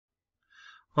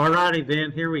Alrighty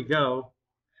then, here we go.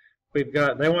 They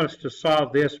want us to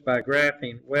solve this by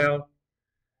graphing. Well,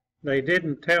 they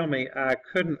didn't tell me I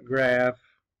couldn't graph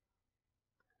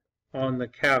on the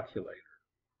calculator.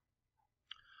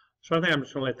 So I think I'm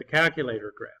just going to let the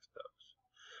calculator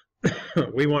graph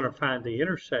those. We want to find the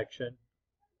intersection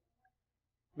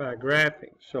by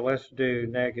graphing. So let's do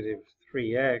negative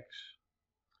 3x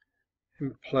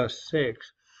and plus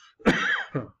 6.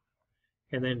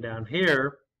 And then down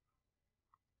here,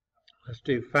 let's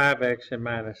do 5x and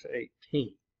minus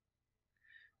 18.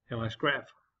 And let's graph them.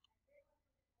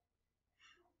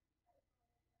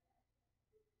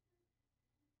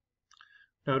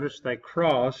 Notice they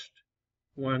crossed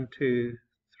 1, 2,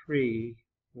 3,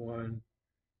 1,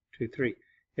 2, 3.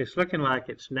 It's looking like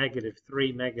it's negative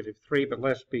 3, but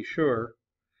let's be sure.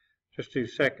 Just do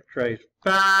second trace.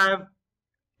 5,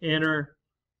 enter,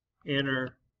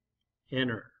 enter,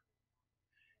 enter.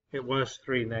 It was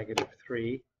 3, negative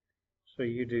 3. So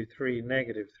you do 3,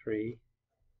 negative 3.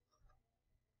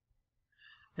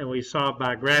 And we solve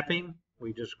by graphing.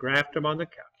 We just graphed them on the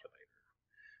calculator.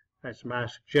 That's my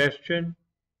suggestion.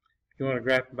 If you want to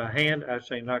graph them by hand, I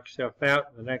say knock yourself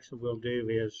out. The next one we'll do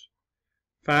is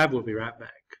 5. We'll be right back.